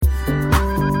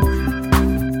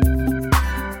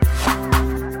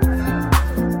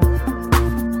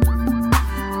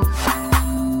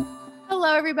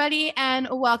everybody, and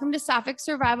welcome to Sapphic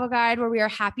Survival Guide, where we are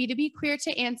happy to be queer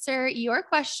to answer your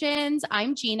questions.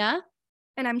 I'm Gina.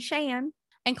 And I'm Cheyenne.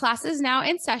 And class is now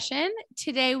in session.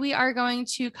 Today, we are going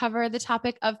to cover the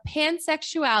topic of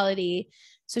pansexuality.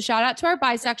 So shout out to our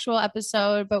bisexual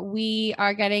episode, but we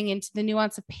are getting into the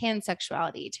nuance of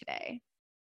pansexuality today.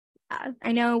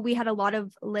 I know we had a lot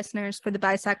of listeners for the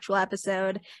bisexual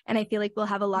episode, and I feel like we'll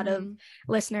have a lot of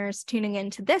listeners tuning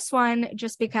into this one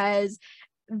just because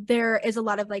there is a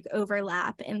lot of like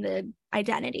overlap in the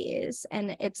identities,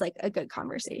 and it's like a good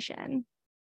conversation.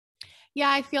 Yeah,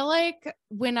 I feel like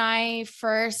when I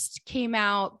first came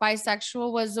out,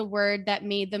 bisexual was a word that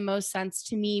made the most sense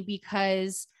to me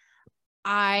because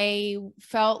I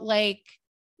felt like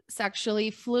sexually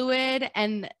fluid.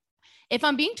 And if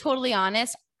I'm being totally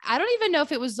honest, I don't even know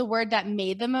if it was the word that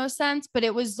made the most sense, but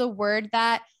it was the word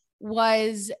that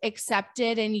was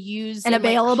accepted and used and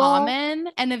available, common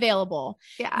and available.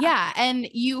 Yeah. And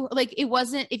you like, it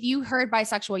wasn't, if you heard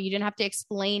bisexual, you didn't have to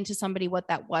explain to somebody what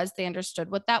that was. They understood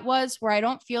what that was, where I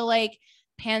don't feel like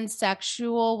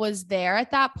pansexual was there at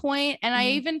that point. And I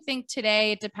even think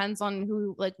today it depends on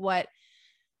who, like what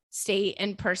state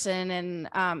and person and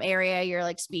area you're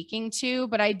like speaking to.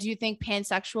 But I do think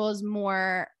pansexual is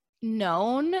more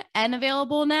known and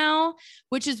available now,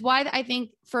 which is why I think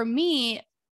for me,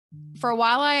 for a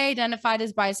while I identified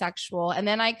as bisexual, and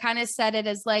then I kind of said it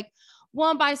as like, well,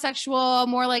 I'm bisexual,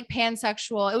 more like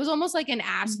pansexual. It was almost like an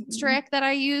asterisk that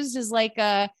I used as like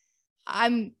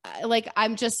I'm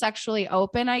just sexually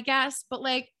open, I guess. But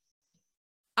like,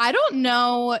 I don't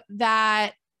know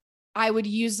that I would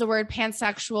use the word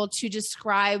pansexual to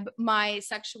describe my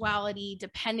sexuality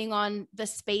depending on the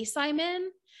space I'm in.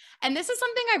 And this is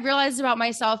something I've realized about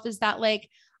myself, is that like,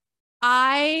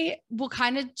 I will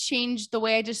kind of change the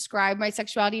way I describe my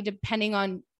sexuality depending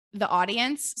on the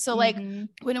audience. So like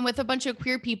when I'm with a bunch of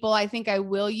queer people, I think I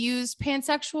will use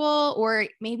pansexual or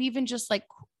maybe even just like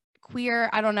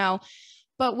queer. I don't know.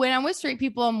 But when I'm with straight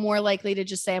people, I'm more likely to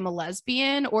just say I'm a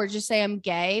lesbian or just say I'm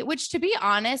gay, which, to be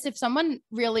honest, if someone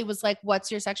really was like,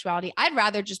 what's your sexuality? I'd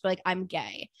rather just be like, I'm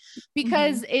gay,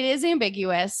 because it is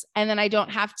ambiguous. And then I don't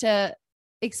have to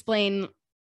explain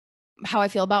how I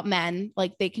feel about men.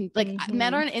 Like they can, like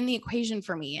men aren't in the equation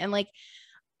for me. And like,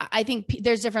 I think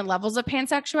there's different levels of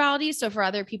pansexuality. So for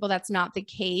other people, that's not the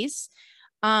case.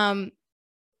 What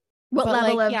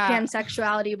level of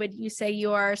pansexuality would you say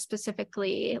you are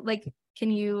specifically? Like, can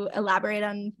you elaborate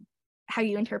on how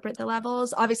you interpret the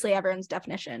levels? Obviously, everyone's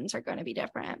definitions are going to be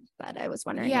different, but I was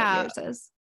wondering what yours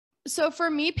is. So for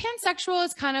me, pansexual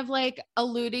is kind of like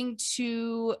alluding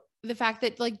to the fact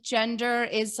that like gender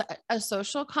is a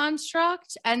social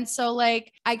construct. And so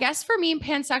like, I guess for me,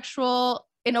 pansexual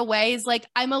in a way is like,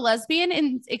 I'm a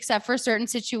lesbian except for certain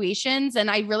situations. And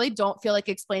I really don't feel like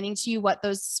explaining to you what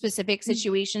those specific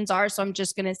situations are. So I'm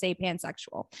just going to say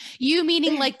pansexual. You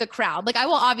meaning like the crowd. Like I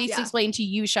will obviously explain to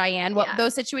you, Cheyenne, what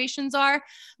those situations are,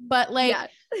 but like,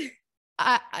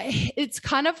 it's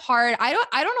kind of hard. I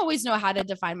don't always know how to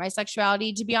define my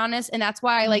sexuality, to be honest. And that's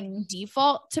why I like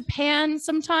default to pan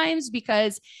sometimes,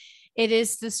 because it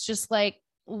is this just like,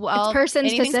 well, it's person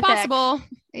anything's specific. Possible.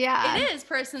 Yeah. It is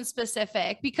person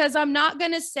specific, because I'm not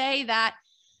going to say that.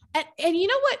 And you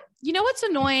know what's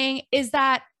annoying is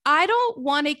that I don't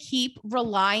want to keep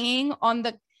relying on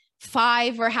the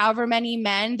 5 or however many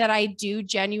men that I do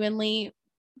genuinely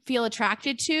feel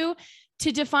attracted to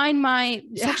define my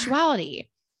sexuality.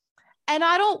 And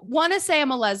I don't want to say I'm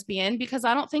a lesbian because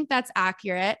I don't think that's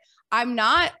accurate. I'm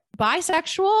not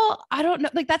bisexual. I don't know.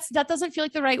 Like that doesn't feel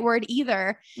like the right word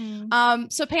either.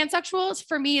 So pansexual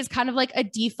for me is kind of like a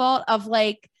default of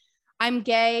like, I'm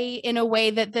gay in a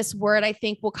way that this word I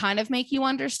think will kind of make you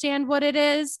understand what it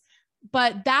is.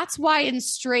 But that's why in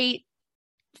straight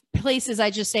places, I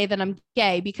just say that I'm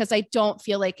gay, because I don't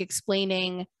feel like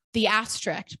explaining the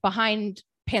asterisk behind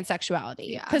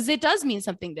pansexuality, because it does mean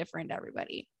something different to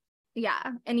everybody. Yeah.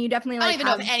 And you definitely like, I don't even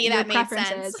know if any of that made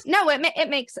sense. No, it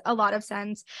makes a lot of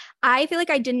sense. I feel like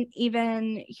I didn't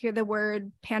even hear the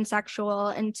word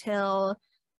pansexual until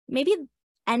maybe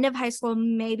end of high school,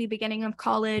 maybe beginning of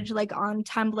college, like on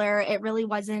Tumblr. It really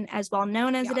wasn't as well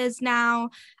known as it is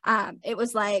now. It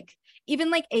was like,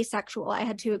 even like asexual, I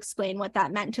had to explain what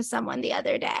that meant to someone the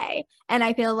other day. And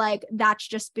I feel like that's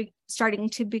just starting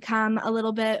to become a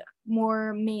little bit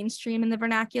more mainstream in the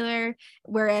vernacular,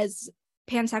 whereas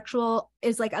pansexual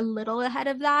is like a little ahead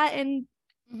of that in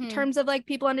terms of like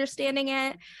people understanding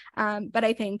it. But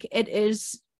I think it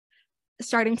is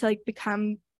starting to like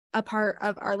become a part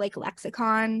of our like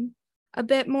lexicon a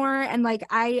bit more. And like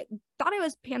thought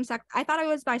I thought I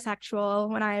was bisexual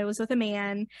when I was with a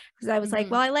man, because I was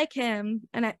like, well, I like him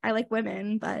and I like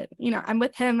women, but you know, I'm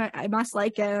with him, I must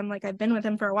like him, like I've been with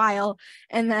him for a while.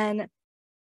 And then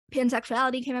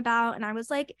pansexuality came about and I was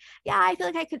like, yeah, I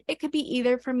feel like it could be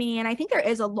either for me. And I think there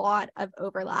is a lot of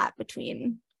overlap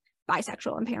between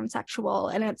bisexual and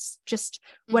pansexual, and it's just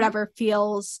whatever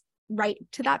feels right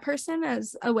to that person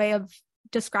as a way of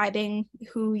describing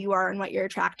who you are and what you're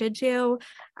attracted to.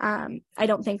 I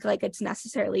don't think like it's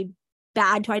necessarily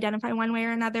bad to identify one way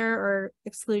or another, or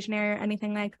exclusionary or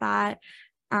anything like that.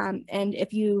 And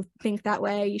if you think that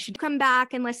way, you should come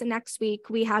back and listen next week.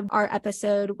 We have our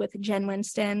episode with Jen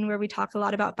Winston, where we talk a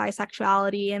lot about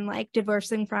bisexuality and like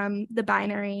divorcing from the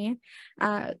binary.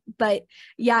 But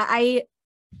yeah, I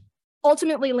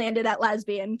ultimately landed at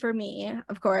lesbian for me,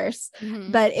 of course,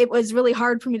 but it was really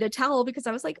hard for me to tell, because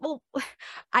I was like, well,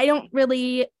 I don't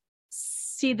really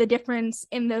see the difference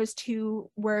in those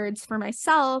two words for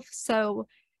myself. So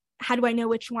how do I know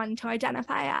which one to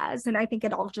identify as? And I think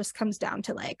it all just comes down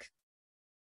to like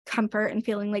comfort and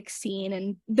feeling like seen,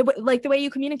 and the way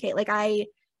you communicate. Like I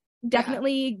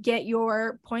definitely get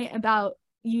your point about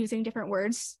using different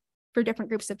words for different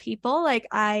groups of people. Like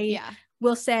I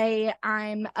will say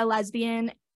I'm a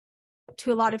lesbian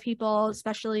to a lot of people,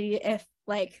 especially if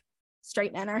like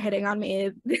straight men are hitting on me,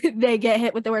 they get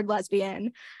hit with the word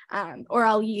lesbian. Or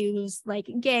I'll use like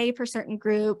gay for certain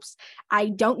groups. I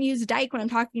don't use dyke when I'm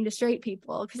talking to straight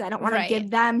people, because I don't want to give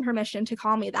them permission to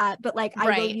call me that, but like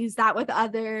I will use that with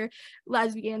other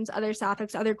lesbians, other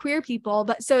sapphics, other queer people.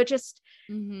 But so it just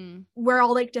we're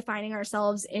all like defining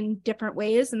ourselves in different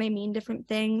ways, and they mean different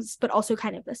things, but also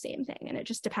kind of the same thing, and it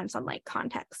just depends on like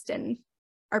context and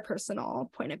our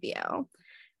personal point of view.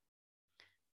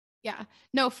 Yeah,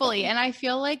 no, fully. And I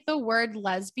feel like the word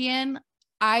lesbian,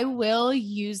 I will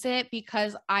use it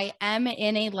because I am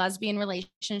in a lesbian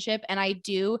relationship and I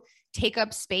do take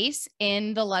up space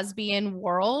in the lesbian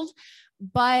world.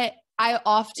 But I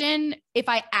often, if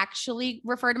I actually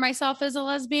refer to myself as a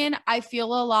lesbian, I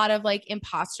feel a lot of like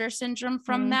imposter syndrome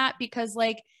from that, because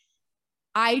like,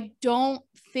 I don't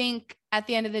think at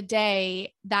the end of the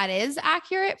day that is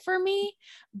accurate for me,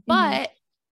 but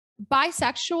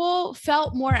bisexual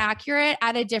felt more accurate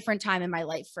at a different time in my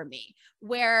life for me,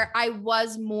 where I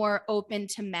was more open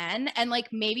to men, and like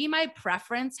maybe my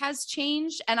preference has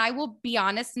changed. And I will be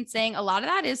honest in saying a lot of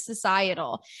that is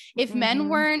societal. If men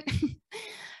weren't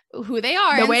who they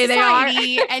are the in way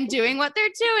society they are and doing what they're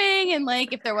doing, and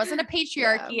like if there wasn't a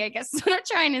patriarchy, I guess is what I'm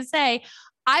trying to say.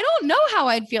 I don't know how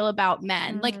I'd feel about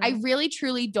men. Like I really,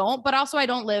 truly don't. But also I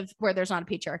don't live where there's not a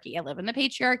patriarchy. I live in the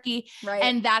patriarchy.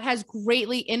 And that has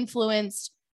greatly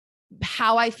influenced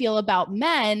how I feel about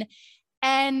men.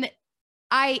 And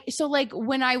so like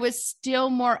when I was still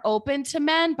more open to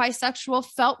men, bisexual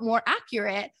felt more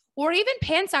accurate, or even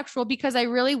pansexual, because I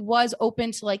really was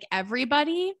open to like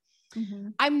everybody.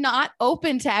 I'm not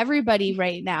open to everybody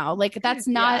right now. Like that's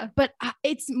not, but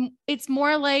it's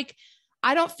more like,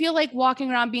 I don't feel like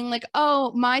walking around being like,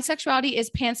 oh, my sexuality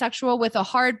is pansexual with a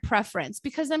hard preference,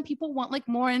 because then people want like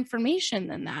more information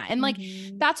than that. And like,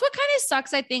 that's what kind of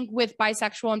sucks, I think, with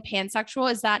bisexual and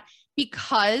pansexual, is that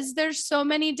because there's so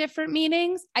many different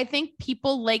meanings, I think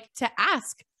people like to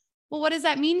ask, well, what does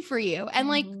that mean for you? And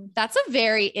like, that's a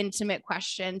very intimate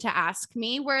question to ask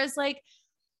me. Whereas like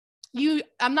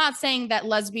I'm not saying that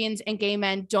lesbians and gay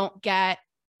men don't get,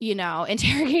 you know,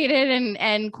 interrogated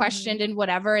and questioned and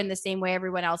whatever in the same way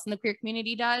everyone else in the queer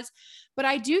community does. But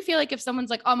I do feel like if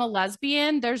someone's like, oh, I'm a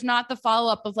lesbian, there's not the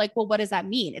follow-up of like, well, what does that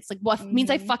mean? It's like, what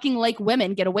means I fucking like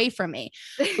women, get away from me.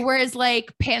 Whereas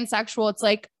like pansexual, it's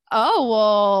like, oh,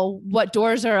 well, what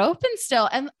doors are open still?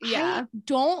 And I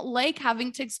don't like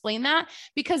having to explain that,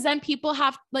 because then people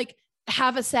have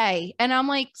a say. And I'm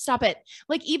like, stop it.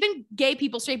 Like even gay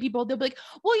people, straight people, they'll be like,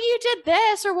 well, you did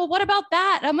this, or well, what about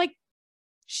that? And I'm like,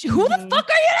 who the fuck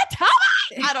are you to tell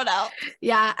me? I don't know.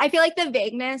 Yeah, I feel like the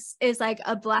vagueness is like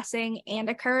a blessing and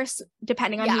a curse,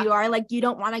 depending on who you are. Like you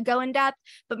don't want to go in depth,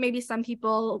 but maybe some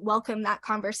people welcome that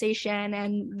conversation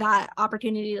and that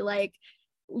opportunity to like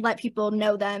let people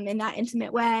know them in that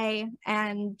intimate way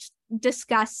and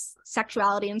discuss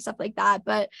sexuality and stuff like that.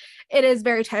 But it is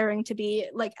very tiring to be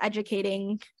like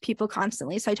educating people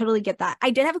constantly, so I totally get that. I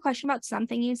did have a question about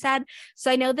something you said.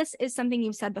 So I know this is something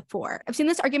you've said before. I've seen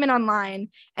this argument online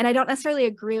and I don't necessarily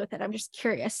agree with it. I'm just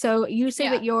curious. So you say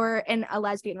that you're in a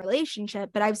lesbian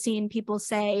relationship, but I've seen people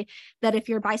say that if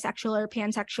you're bisexual or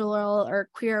pansexual or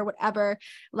queer or whatever,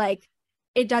 like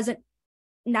it doesn't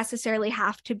necessarily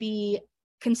have to be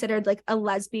considered like a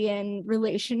lesbian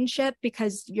relationship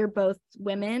because you're both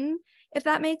women. if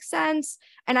that makes sense.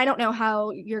 And I don't know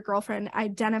how your girlfriend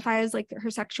identifies like her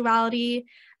sexuality,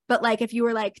 but like if you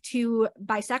were like two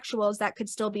bisexuals, that could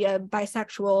still be a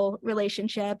bisexual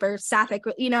relationship or sapphic,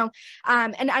 you know.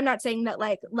 And I'm not saying that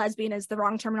like lesbian is the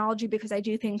wrong terminology, because I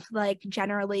do think like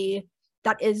generally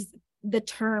that is the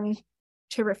term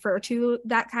to refer to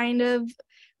that kind of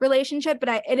relationship.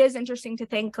 But it is interesting to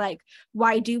think like,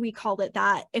 why do we call it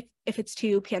that if it's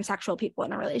two pansexual people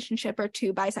in a relationship or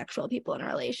two bisexual people in a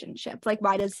relationship? Like,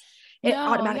 why does it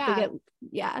automatically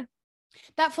get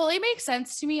That fully makes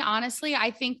sense to me. Honestly,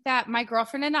 I think that my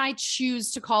girlfriend and I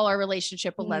choose to call our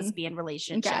relationship a lesbian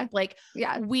relationship. Okay. Like,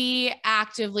 we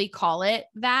actively call it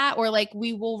that, or like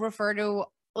we will refer to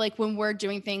like when we're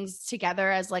doing things together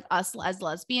as like us as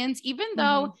lesbians, even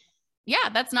though,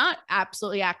 that's not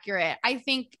absolutely accurate. I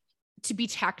think, to be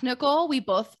technical, we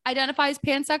both identify as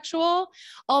pansexual,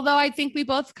 although I think we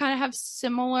both kind of have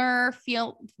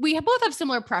we both have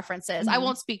similar preferences. I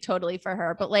won't speak totally for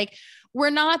her, but like,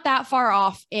 we're not that far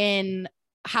off in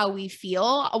how we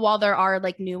feel, while there are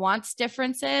like nuanced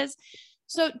differences.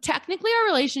 So technically our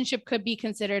relationship could be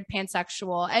considered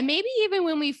pansexual. And maybe even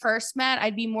when we first met,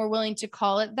 I'd be more willing to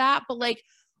call it that. But like,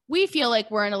 we feel like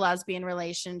we're in a lesbian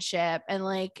relationship. And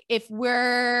like, if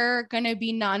we're going to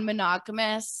be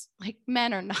non-monogamous, like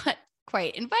men are not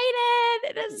quite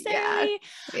invited necessarily.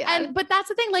 But that's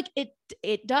the thing, like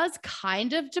it does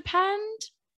kind of depend,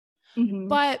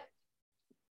 but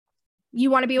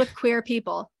you want to be with queer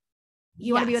people.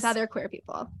 You want to be with other queer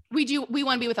people. We do. We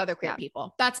want to be with other queer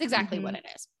people. That's exactly what it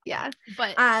is. Yeah.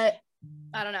 But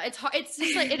I don't know. It's hard. It's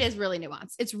just like, it is really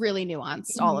nuanced. It's really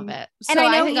nuanced, all of it. So and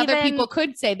I think other people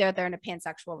could say they're in a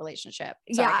pansexual relationship.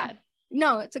 Sorry,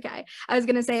 no, it's okay. I was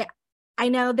going to say, I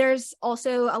know there's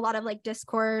also a lot of like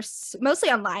discourse, mostly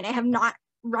online. I have not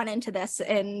run into this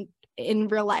in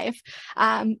real life,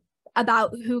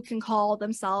 about who can call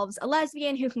themselves a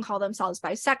lesbian, who can call themselves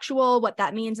bisexual, what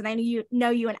that means. And I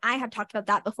know you and I have talked about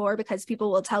that before, because people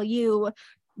will tell you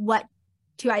what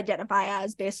to identify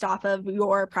as based off of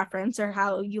your preference or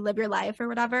how you live your life or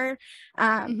whatever.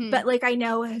 But like, I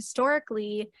know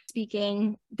historically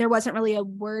speaking, there wasn't really a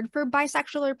word for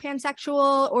bisexual or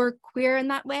pansexual or queer in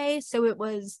that way. So it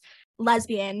was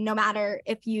lesbian, no matter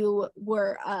if you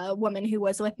were a woman who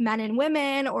was with men and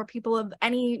women or people of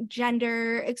any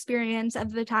gender experience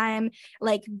of the time.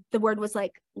 Like, the word was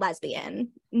like lesbian,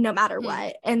 no matter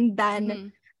what. And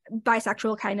then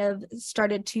bisexual kind of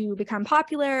started to become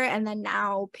popular, and then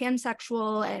now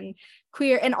pansexual and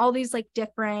queer and all these like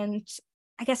different,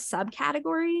 I guess,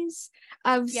 subcategories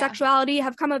of sexuality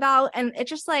have come about. And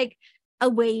it's just like a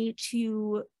way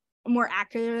to more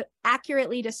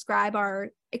accurately describe our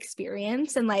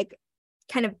experience and like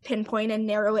kind of pinpoint and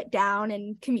narrow it down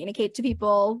and communicate to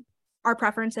people our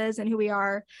preferences and who we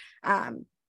are.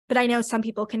 But I know some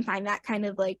people can find that kind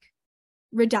of like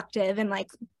reductive and like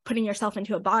putting yourself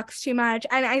into a box too much.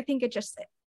 And I think it just,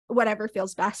 whatever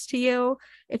feels best to you.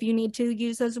 If you need to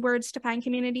use those words to find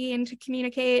community and to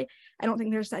communicate, I don't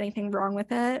think there's anything wrong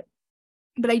with it.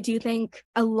 But I do think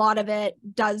a lot of it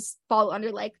does fall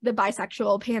under like the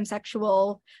bisexual,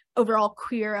 pansexual, overall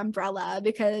queer umbrella,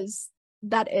 because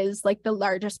that is like the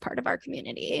largest part of our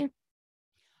community.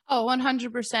 Oh,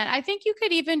 100%. I think you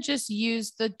could even just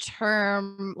use the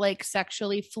term like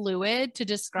sexually fluid to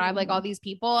describe like all these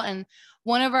people. And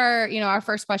one of our, our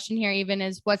first question here even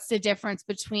is, what's the difference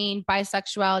between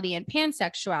bisexuality and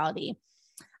pansexuality?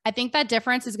 I think that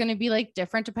difference is going to be like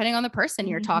different depending on the person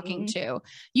you're talking to.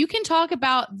 You can talk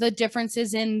about the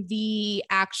differences in the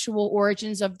actual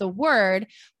origins of the word,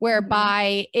 where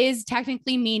bi is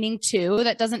technically meaning two.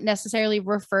 That doesn't necessarily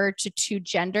refer to two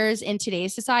genders in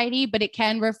today's society, but it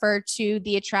can refer to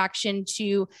the attraction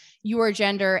to your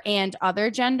gender and other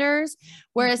genders.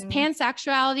 Whereas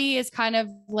pansexuality is kind of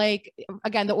like,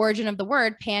 again, the origin of the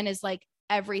word. Pan is like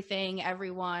everything,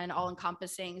 everyone, all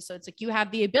encompassing. So it's like you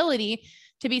have the ability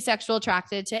to be sexually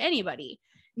attracted to anybody.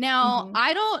 Now,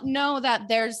 I don't know that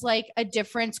there's like a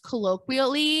difference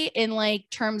colloquially in like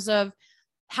terms of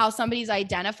how somebody's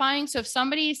identifying. So if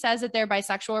somebody says that they're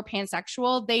bisexual or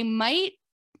pansexual, they might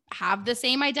have the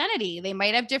same identity. They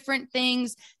might have different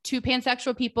things. Two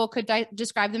pansexual people could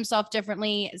describe themselves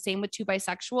differently. Same with two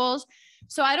bisexuals.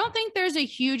 So I don't think there's a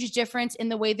huge difference in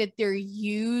the way that they're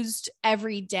used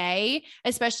every day,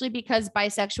 especially because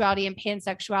bisexuality and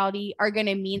pansexuality are going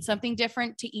to mean something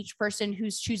different to each person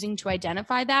who's choosing to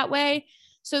identify that way.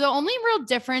 So the only real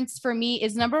difference for me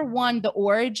is, number one, the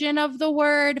origin of the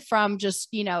word from just,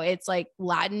 it's like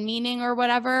Latin meaning or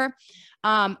whatever.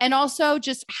 And also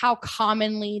just how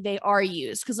commonly they are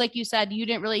used. Because like you said, you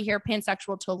didn't really hear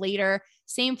pansexual till later.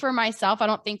 Same for myself. I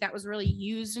don't think that was really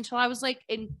used until I was like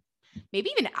in maybe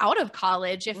even out of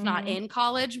college, if not in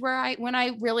college, when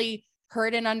I really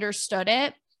heard and understood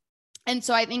it. And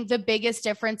so I think the biggest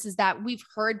difference is that we've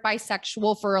heard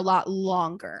bisexual for a lot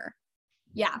longer.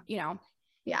 Yeah. You know?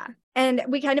 Yeah. And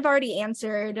we kind of already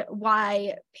answered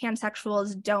why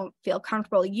pansexuals don't feel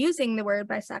comfortable using the word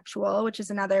bisexual, which is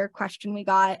another question we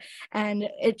got. And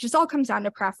it just all comes down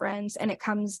to preference, and it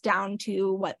comes down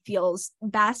to what feels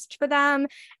best for them.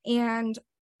 And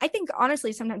I think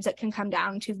honestly, sometimes it can come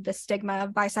down to the stigma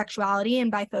of bisexuality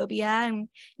and biphobia and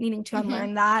needing to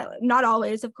unlearn that. Not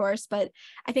always, of course, but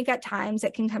I think at times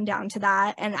it can come down to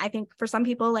that. And I think for some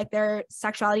people, like, their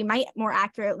sexuality might more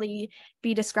accurately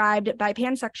be described by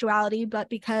pansexuality, but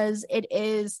because it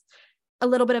is a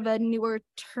little bit of a newer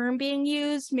term being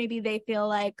used, maybe they feel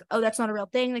like, oh, that's not a real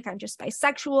thing. Like, I'm just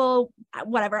bisexual,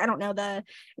 whatever. I don't know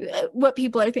what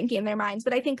people are thinking in their minds,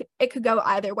 but I think it could go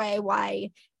either way,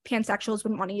 why pansexuals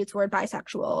wouldn't want to use the word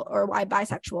bisexual, or why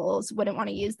bisexuals wouldn't want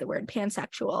to use the word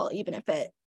pansexual, even if it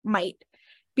might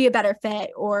be a better fit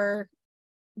or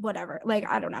whatever. Like,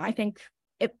 I don't know. I think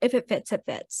if it fits, it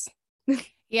fits.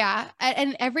 Yeah.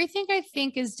 And everything I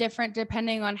think is different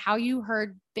depending on how you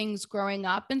heard things growing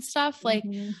up and stuff. Like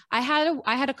I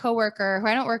had a coworker who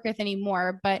I don't work with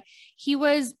anymore, but he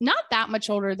was not that much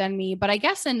older than me, but I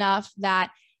guess enough that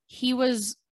he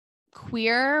was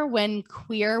queer when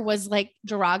queer was like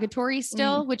derogatory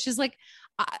still, which is like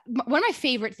one of my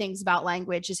favorite things about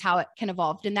language is how it can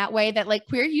evolve in that way, that like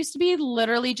queer used to be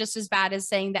literally just as bad as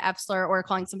saying the F slur or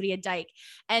calling somebody a dyke.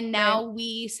 And now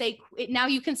we say, now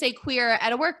you can say queer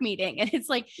at a work meeting and it's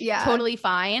like totally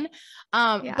fine.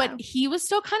 But he was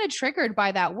still kind of triggered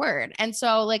by that word. And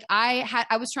so like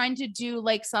I was trying to do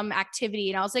like some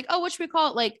activity and I was like, oh, what should we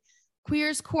call it? Like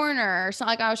Queer's Corner or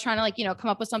something. Like I was trying to like, come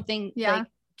up with something like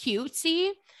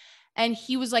cutesy. And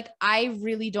he was like, I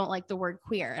really don't like the word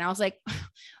queer. And I was like,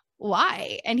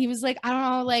 why? And he was like, I don't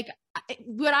know. Like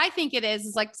what I think it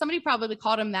is like somebody probably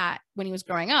called him that when he was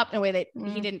growing up in a way that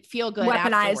he didn't feel good.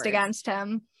 Weaponized afterwards. Against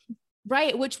him.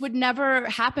 Right. Which would never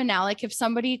happen now. Like if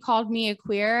somebody called me a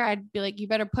queer, I'd be like, you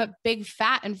better put big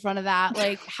fat in front of that.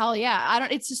 Like, hell yeah.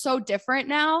 It's just so different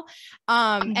now.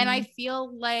 And I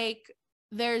feel like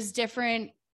there's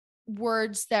different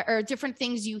words that are different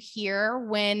things you hear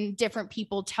when different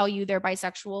people tell you they're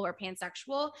bisexual or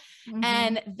pansexual.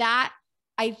 And that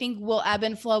I think will ebb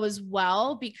and flow as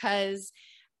well, because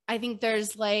I think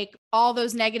there's like all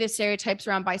those negative stereotypes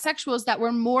around bisexuals that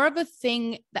were more of a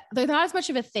thing, that they're not as much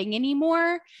of a thing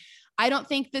anymore. I don't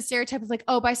think the stereotype of like,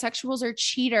 oh, bisexuals are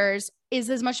cheaters is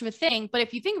as much of a thing. But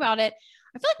if you think about it,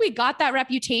 I feel like we got that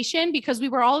reputation because we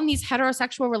were all in these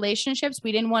heterosexual relationships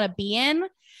we didn't want to be in.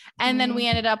 And then we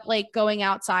ended up like going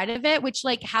outside of it, which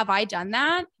like, have I done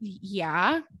that?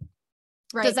 Yeah.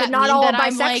 Right. Does that but not mean all that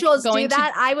bisexuals I'm like do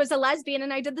that? I was a lesbian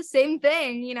and I did the same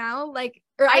thing, like,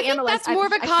 or I am a lesbian. That's more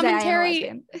of a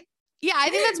commentary. Yeah. I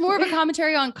think that's more of a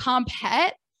commentary on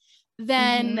compet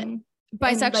than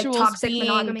bisexuals like being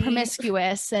monogamy.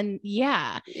 Promiscuous and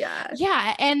yeah.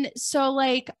 And so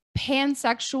like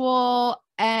pansexual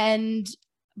and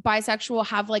bisexual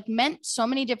have like meant so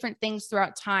many different things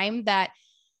throughout time, that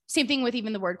same thing with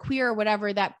even the word queer or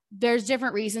whatever, that there's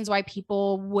different reasons why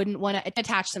people wouldn't want to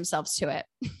attach themselves to it.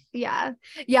 Yeah.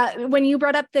 When you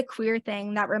brought up the queer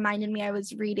thing, that reminded me, I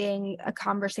was reading a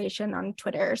conversation on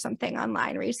Twitter or something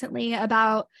online recently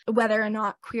about whether or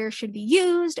not queer should be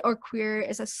used or queer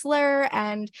is a slur.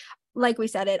 And like we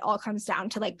said, it all comes down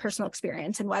to like personal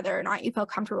experience and whether or not you feel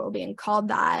comfortable being called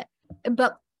that.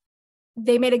 But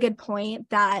they made a good point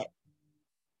that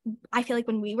I feel like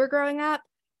when we were growing up,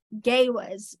 gay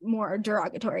was more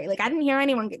derogatory. Like I didn't hear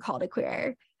anyone get called a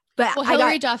queer. But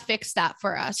Hillary Duff fixed that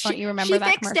for us. Don't you remember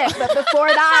that commercial? She fixed it, but before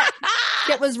that,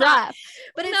 it was rough.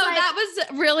 But it's that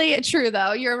was really true,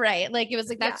 though. You're right. Like it was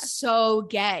like that's so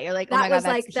gay. You're like, oh my god, that's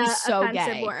like he's so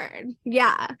gay. Word.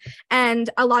 Yeah, and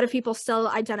a lot of people still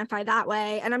identify that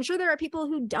way, and I'm sure there are people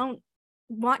who don't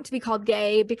want to be called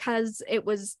gay because it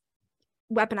was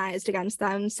weaponized against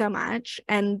them so much,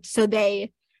 and so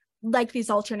they like these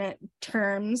alternate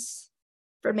terms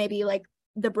for maybe like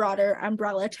the broader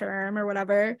umbrella term or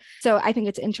whatever. So I think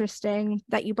it's interesting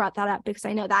that you brought that up, because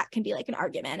I know that can be like an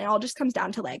argument. It all just comes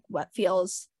down to like what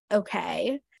feels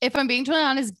okay. If I'm being totally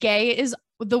honest, gay is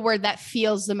the word that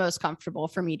feels the most comfortable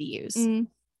for me to use.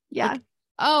 Yeah. Like,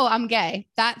 oh, I'm gay.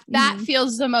 That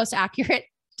feels the most accurate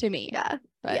to me. Yeah.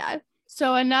 But,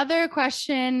 so another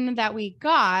question that we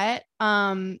got,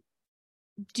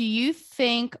 do you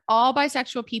think all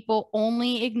bisexual people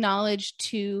only acknowledge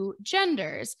two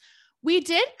genders? We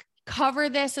did cover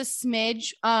this a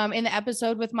smidge in the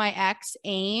episode with my ex,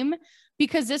 Aim,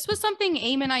 because this was something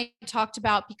Aim and I talked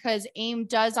about, because Aim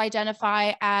does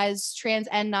identify as trans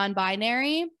and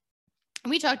non-binary.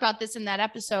 And we talked about this in that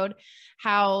episode,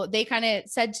 how they kind of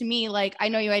said to me, like, I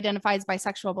know you identify as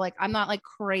bisexual, but like, I'm not like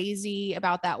crazy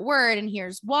about that word. And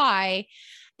here's why.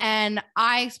 And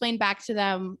I explained back to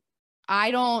them,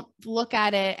 I don't look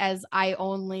at it as I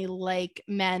only like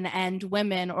men and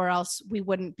women, or else we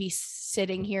wouldn't be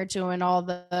sitting here doing all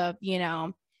the, you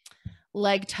know,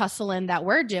 leg tussling that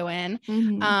we're doing.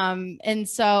 And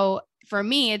so for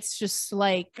me, it's just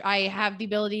like, I have the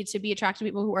ability to be attracted to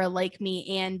people who are like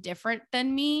me and different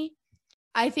than me.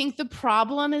 I think the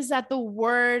problem is that the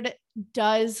word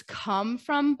does come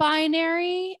from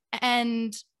binary,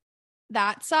 and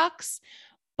that sucks.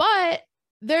 But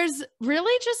there's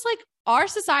really just like, our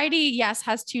society, yes,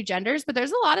 has two genders, but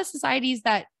there's a lot of societies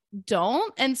that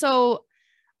don't. And so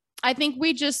I think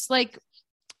we just like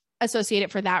associate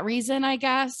it for that reason, I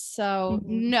guess. So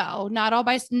no, not all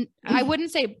I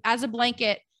wouldn't say as a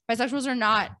blanket, bisexuals are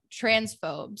not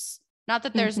transphobes. Not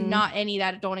that there's not any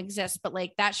that don't exist, but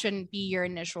like, that shouldn't be your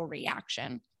initial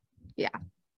reaction. Yeah.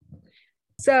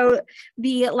 So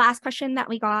the last question that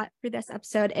we got for this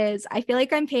episode is, I feel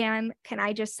like I'm pan. Can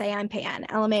I just say I'm pan?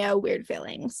 LMAO, weird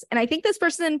feelings. And I think this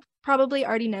person probably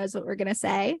already knows what we're going to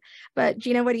say, but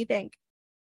Gina, what do you think?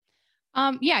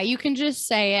 Yeah, you can just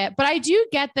say it, but I do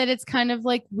get that it's kind of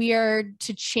like weird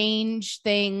to change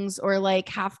things or like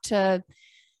have to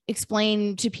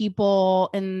explain to people.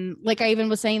 And like I even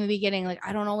was saying in the beginning, like,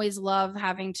 I don't always love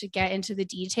having to get into the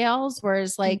details,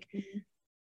 whereas like,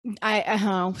 I don't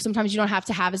know, sometimes you don't have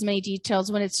to have as many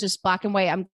details when it's just black and white.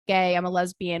 I'm gay, I'm a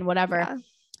lesbian, whatever. Yeah.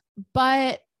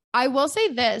 But I will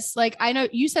say this, like, I know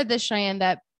you said this, Cheyenne,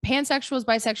 that pansexuals,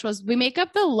 bisexuals, we make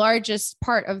up the largest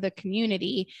part of the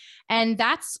community. And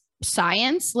that's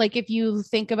science. Like if you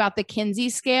think about the Kinsey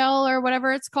scale or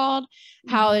whatever it's called,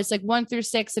 how it's like 1 through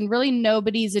 6, and really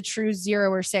nobody's a true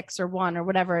 0 or 6 or 1 or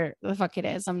whatever the fuck it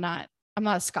is. I'm not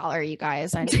a scholar, you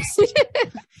guys. I'm just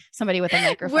somebody with a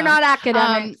microphone. We're not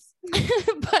academics.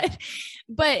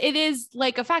 But it is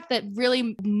like a fact that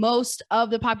really most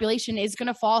of the population is going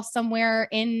to fall somewhere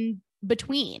in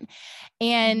between.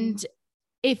 And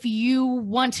if you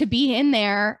want to be in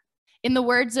there, in the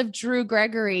words of Drew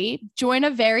Gregory, join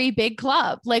a very big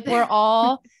club. Like we're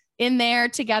all in there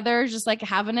together, just like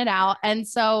having it out. And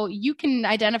so you can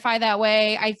identify that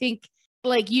way. I think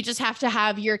like you just have to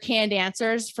have your canned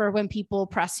answers for when people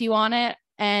press you on it.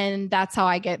 And that's how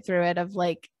I get through it, of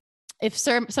like, if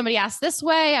somebody asks this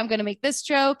way, I'm going to make this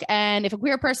joke. And if a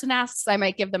queer person asks, I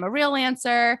might give them a real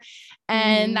answer.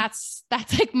 And that's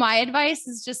like my advice,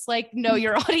 is just like, know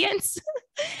your audience.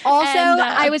 Also, and,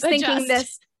 I was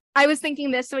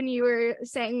thinking this when you were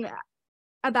saying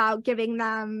about giving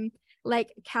them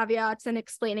like caveats and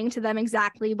explaining to them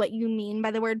exactly what you mean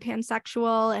by the word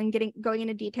pansexual and going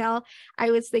into detail.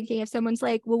 I was thinking, if someone's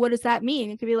like, well, what does that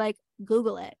mean? It could be like,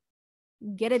 Google it,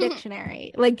 get a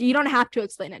dictionary. Like you don't have to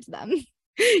explain it to them.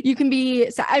 You can be,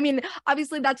 I mean,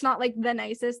 obviously that's not like the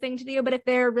nicest thing to do, but if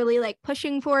they're really like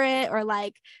pushing for it or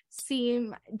like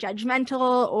seem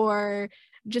judgmental or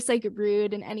just like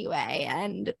rude in any way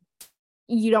and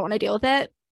you don't want to deal with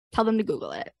it, tell them to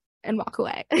Google it and walk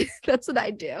away. That's what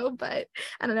I do. But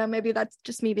I don't know, maybe that's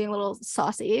just me being a little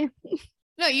saucy.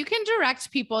 No, you can direct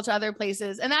people to other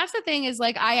places. And that's the thing, is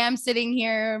like, I am sitting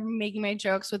here making my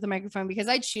jokes with the microphone because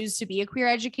I choose to be a queer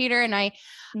educator. And I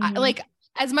like,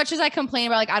 as much as I complain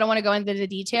about like, I don't want to go into the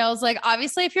details, like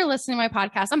obviously if you're listening to my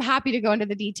podcast, I'm happy to go into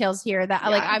the details here, that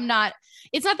like,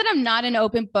 it's not that I'm not an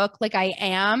open book, like I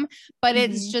am, but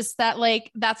it's just that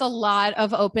like, that's a lot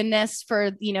of openness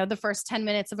for, you know, the first 10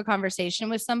 minutes of a conversation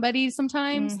with somebody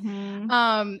sometimes.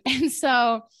 And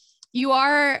so you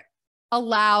are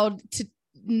allowed to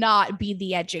not be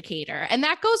the educator, and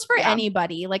that goes for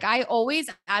anybody. Like I always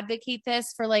advocate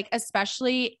this for like,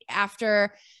 especially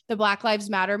after the Black Lives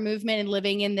Matter movement and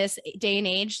living in this day and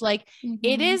age, like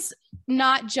it is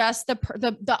not just the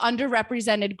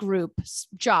underrepresented group's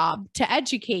job to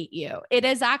educate you. It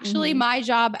is actually my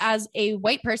job as a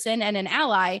white person and an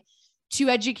ally to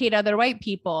educate other white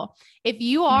people. If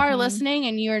you are listening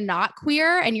and you're not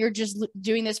queer and you're just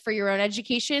doing this for your own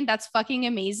education, that's fucking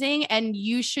amazing. And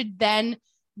you should then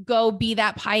go be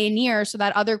that pioneer so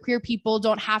that other queer people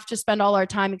don't have to spend all our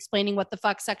time explaining what the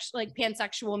fuck like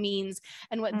pansexual means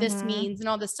and what this means and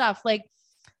all this stuff. Like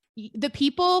the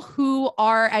people who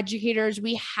are educators,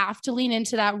 we have to lean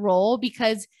into that role,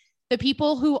 because the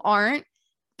people who aren't,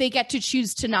 they get to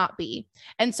choose to not be.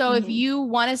 And so if you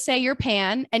want to say you're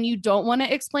pan and you don't want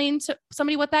to explain to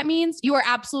somebody what that means, you are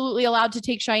absolutely allowed to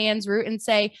take Cheyenne's route and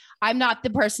say, I'm not the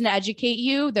person to educate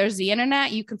you. There's the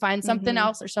internet. You can find something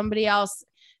else or somebody else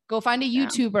Go find a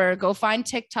YouTuber, go find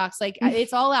TikToks. Like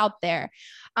it's all out there.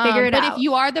 Figure it but out. if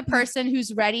you are the person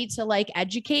who's ready to like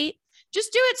educate,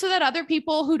 just do it so that other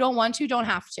people who don't want to don't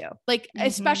have to. Like,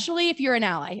 especially if you're an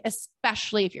ally,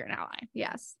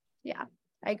 Yes. Yeah,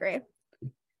 I agree.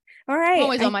 All right. I'm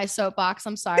always on my soapbox.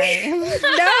 I'm sorry.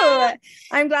 No,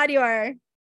 I'm glad you are.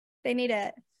 They need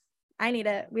it. I need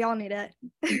it. We all need it.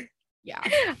 Yeah.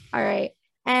 All right.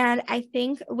 And I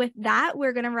think with that,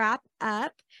 we're going to wrap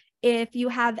up. If you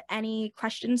have any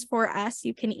questions for us,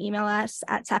 you can email us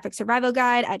at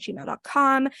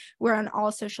sapphic@gmail.com. We're on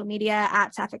all social media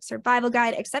at Sapphic Survival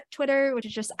Guide, except Twitter, which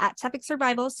is just at Sapphic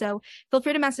Survival. So feel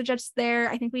free to message us there.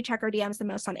 I think we check our DMs the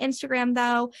most on Instagram,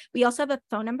 though. We also have a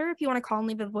phone number if you want to call and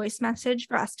leave a voice message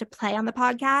for us to play on the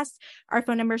podcast. Our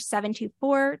phone number is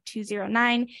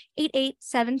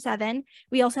 724-209-8877.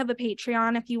 We also have a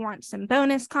Patreon if you want some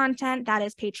bonus content. That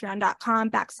is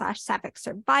patreon.com/Sapphic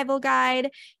Survival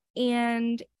Guide.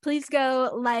 And please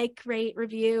go like, rate,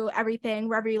 review everything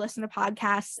wherever you listen to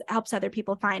podcasts. It helps other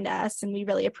people find us, and we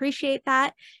really appreciate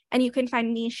that. And you can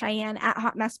find me, Cheyenne, at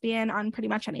Hot Mespian on pretty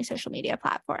much any social media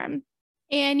platform.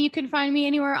 And you can find me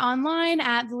anywhere online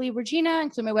at The Lee Regina,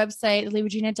 including my website,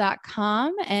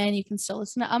 theleeregina.com. And you can still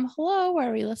listen to Hello,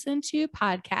 where we listen to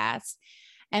podcasts.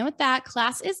 And with that,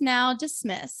 class is now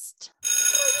dismissed.